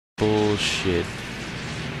Bullshit.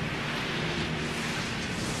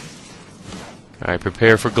 Alright,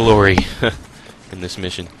 prepare for glory in this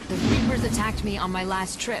mission. The Reapers attacked me on my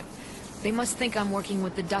last trip. They must think I'm working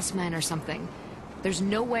with the Dustmen or something. There's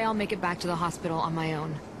no way I'll make it back to the hospital on my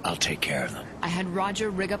own. I'll take care of them. I had Roger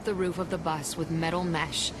rig up the roof of the bus with metal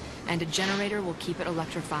mesh, and a generator will keep it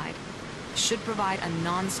electrified. Should provide a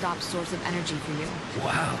non-stop source of energy for you.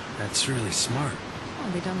 Wow, that's really smart.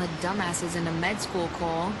 Oh, they don't let dumbasses into med school,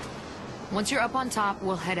 Cole. Once you're up on top,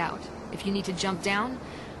 we'll head out. If you need to jump down,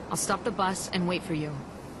 I'll stop the bus and wait for you.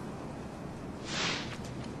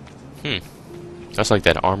 That's like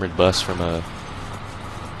that armored bus from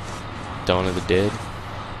Dawn of the Dead.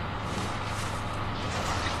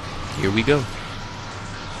 Here we go.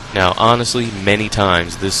 Now, honestly, many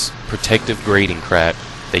times this protective grating crap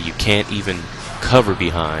that you can't even cover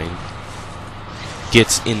behind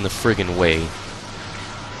gets in the friggin' way.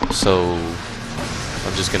 So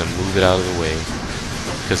I'm just gonna move it out of the way.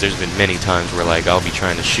 Because there's been many times where, like, I'll be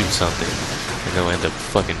trying to shoot something and they'll end up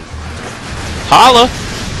fucking... Holla!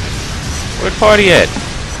 Where the party at?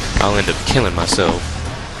 I'll end up killing myself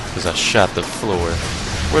because I shot the floor.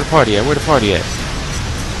 Where the party at? Where the party at?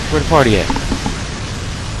 Where the party at?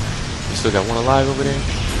 You still got one alive over there?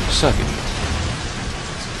 Suck it.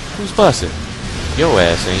 Who's busting? Yo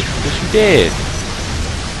ass ain't. Cause you dead.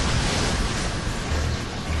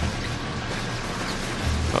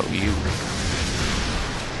 Oh, you.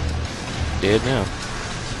 Dead now.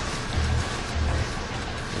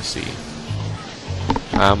 Let's see.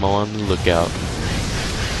 I'm on the lookout.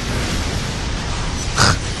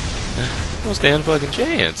 No stand fucking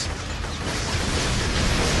chance.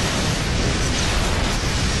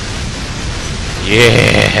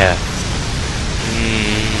 Yeah.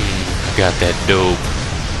 Got that dope.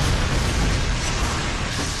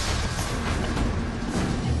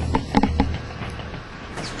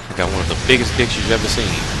 I got one of the biggest dicks you've ever seen.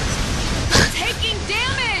 Taking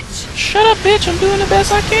damage! Shut up, bitch! I'm doing the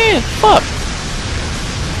best I can. Fuck.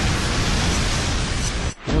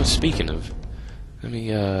 You know, speaking of, let me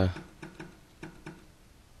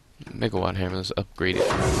megawatt hammer. Let's upgrade it.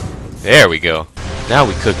 There we go. Now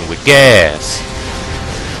we cooking with gas.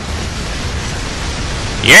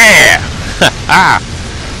 Yeah! Ha!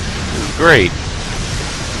 This is great.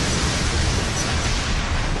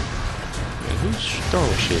 Man, who's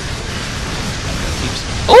throwing shit?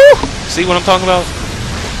 Oh! See what I'm talking about?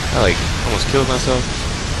 I like almost killed myself.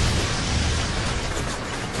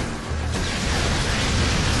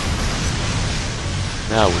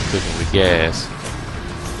 Now we're cooking with gas.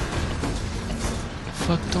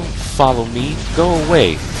 Fuck, don't follow me. Go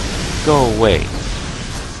away. Go away.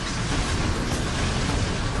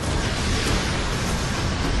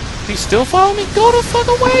 He still follow me? Go the fuck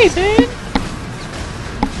away, man!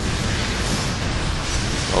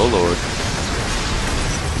 Oh lord.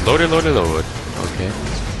 Lordy, lordy, lord. Okay.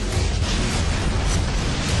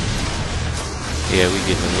 Yeah, we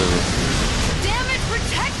getting a little... Damn it,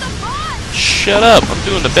 protect the bus! Shut up! I'm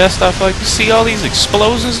doing the best I fucking... You see all these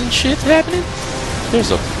explosions and shit happening?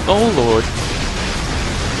 There's a... Oh lord.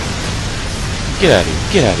 Get out of here.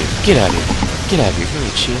 Get out of here. Get out of here. Get out of here. You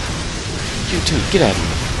ain't shit. You too. Get out of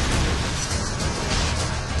here.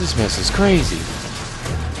 This mess is crazy.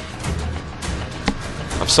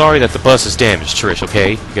 I'm sorry that the bus is damaged, Trish,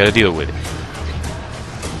 okay? You gotta deal with it.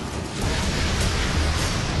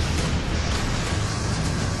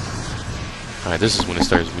 Alright, this is when it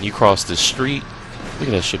starts. When you cross the street, look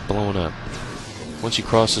at that shit blowing up. Once you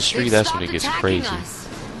cross the street, that's when it gets crazy.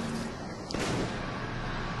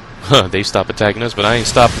 Huh, they stop attacking us, but I ain't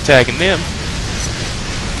stopped attacking them.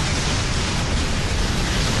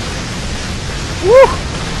 Woo!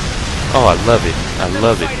 Oh, I love it. I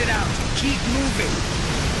love it. Keep moving.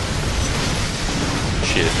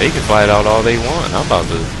 Shit, they can fight out all they want. I'm about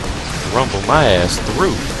to rumble my ass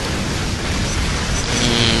through.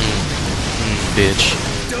 Bitch.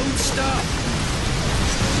 Don't stop.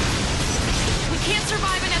 We can't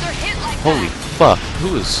survive another hit like Holy that. fuck.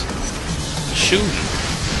 Who is shooting?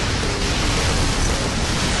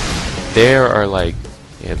 There are like...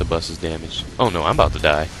 Yeah, the bus is damaged. Oh no, I'm about to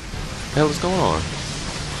die. What the hell is going on?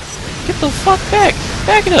 Get the fuck back!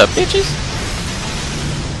 Back it up, bitches!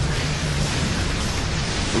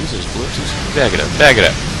 Boozers, blitzers. Back it up, back it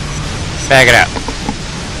up. Back it up.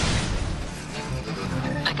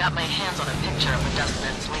 I got my hands on a picture of the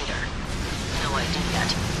Dustman's leader. No ID yet,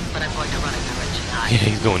 but I'm going to run it through GI. Yeah,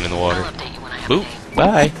 he's going in the water. I'll update you when I have Boop. a name.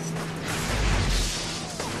 Bye.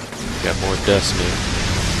 Got more dustmen.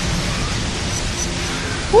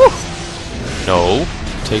 Woo! No.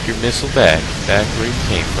 Take your missile back. Back where you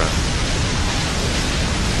came from.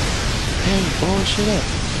 Hey, you blowing shit up.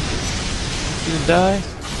 You didn't die?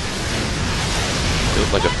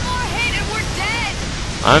 Feels like a... One more hit and we're dead.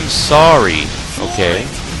 I'm sorry. Okay.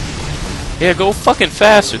 Yeah, go fucking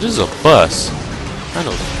faster. This is a bus. I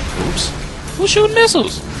know. Oops. Who's shooting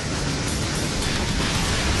missiles?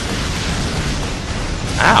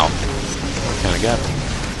 Ow. Kinda got me.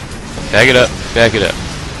 Back it up. Back it up.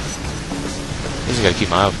 I just gotta keep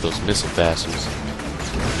my eye out for those missile bastards.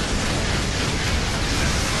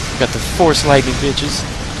 Got the force lightning, bitches.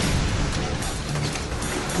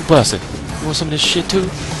 Who bustin'? You want some of this shit too?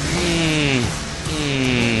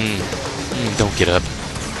 Don't get up.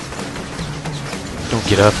 Don't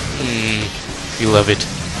get up. You love it.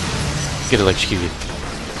 Get electrocuted.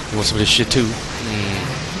 You want some of this shit too?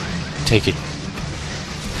 Take it.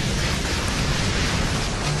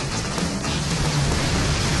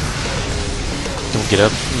 Don't get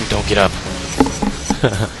up. Don't get up.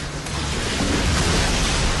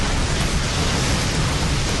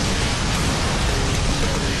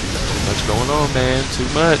 Too much going on, man. Too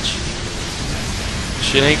much.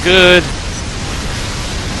 Shit ain't good.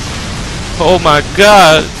 Oh my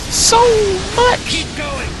god. So much. Keep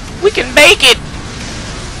going. We can make it.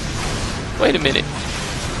 Wait a minute.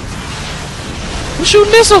 We're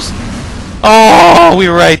shooting missiles. Oh, we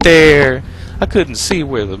were right there. I couldn't see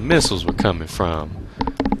where the missiles were coming from.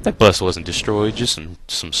 That bus wasn't destroyed, just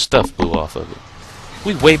some stuff blew off of it.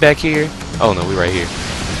 We way back here? Oh no, we right here.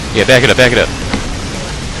 Yeah, back it up, back it up.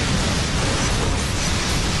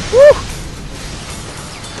 Woo!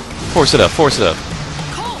 Force it up, force it up.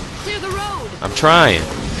 Cole, clear the road. I'm trying.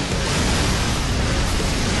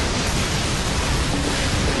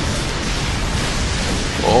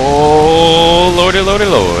 Oh, lordy, lordy,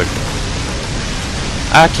 lord.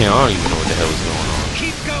 I don't even know what the hell is going on.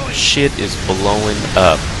 Keep going. Shit is blowing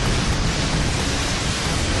up.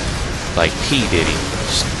 Like P. Diddy.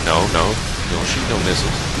 No, no. Don't shoot no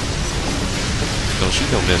missiles. Don't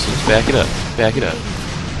shoot no missiles. Back it up. Back it up.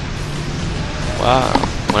 Wow.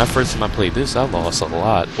 When I first time I played this, I lost a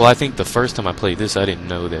lot. Well, I think the first time I played this, I didn't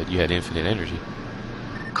know that you had infinite energy.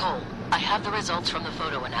 Cole, I have the results from the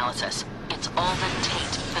photo analysis. It's Alden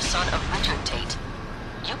Tate, the son of Richard Tate.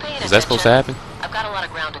 You pay attention. Is that supposed to happen? I've got a lot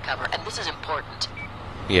of ground to cover, and this is important.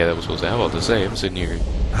 Yeah, that was supposed to happen. I was about to say, I'm sitting here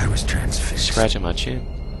I was transfixed. scratching my chin.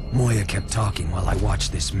 Moya kept talking while I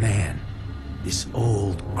watched this man, this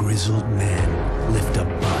old, grizzled man, lift a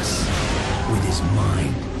bus with his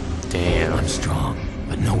mind. Damn. I'm strong,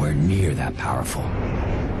 but nowhere near that powerful.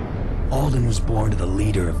 Alden was born to the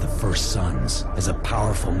leader of the First Sons. As a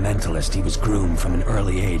powerful mentalist, he was groomed from an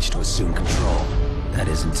early age to assume control. That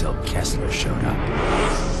is until Kessler showed up.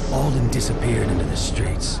 Alden disappeared into the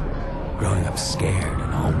streets, growing up scared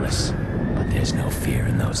and homeless. But there's no fear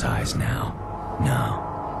in those eyes now. No.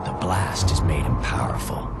 The blast has made him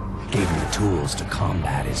powerful, gave him the tools to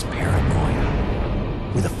combat his paranoia.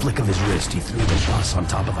 With a flick of his wrist, he threw the bus on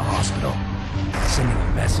top of the hospital, sending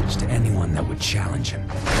a message to anyone that would challenge him.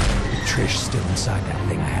 With Trish still inside that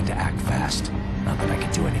thing, I had to act fast. Not that I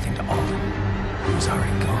could do anything to Alden. He was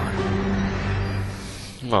already gone.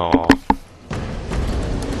 Aww.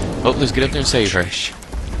 Oh, let's get up there and save her. Trish,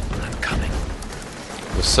 I'm coming.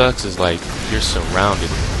 What sucks is like you're surrounded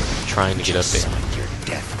trying to get up there. Sign your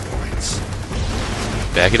death warrants.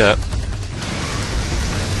 Back it up.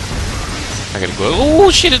 I gotta go.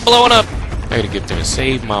 Oh shit, it's blowing up. I gotta get there and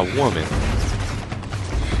save my woman.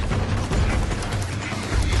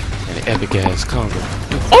 And an epic ass Congo.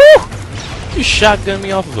 Oh! You shotgun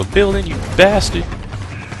me off of a building, you bastard.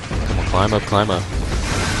 Come on, climb up, climb up.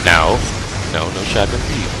 No. No, no shotgun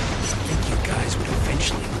for you. I think you guys would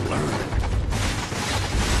eventually learn.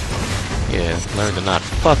 Yeah, learn to not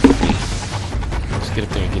fuck with me. Let's get up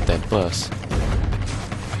there and get that bus.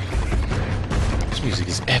 This music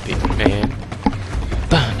is epic, man.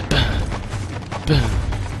 Bun, bun, bun,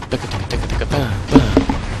 bun, bun, bun.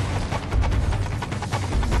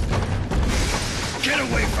 Get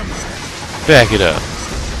away from her! Back it up.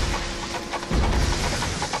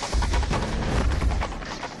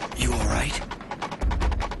 You alright?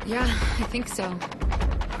 Yeah, I think so.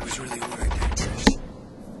 I was really worried there, Trish.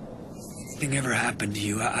 If anything ever happened to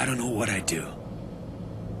you, I don't know what I'd do.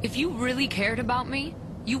 If you really cared about me,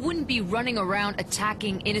 you wouldn't be running around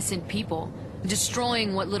attacking innocent people,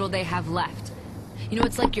 destroying what little they have left. You know,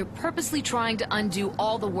 it's like you're purposely trying to undo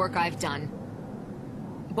all the work I've done.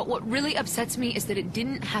 But what really upsets me is that it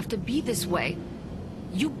didn't have to be this way.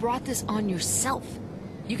 You brought this on yourself.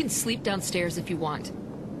 You can sleep downstairs if you want.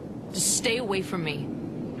 Just stay away from me.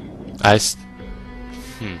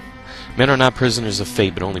 Men are not prisoners of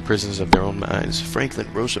fate, but only prisoners of their own minds.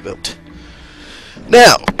 Franklin Roosevelt.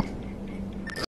 Now,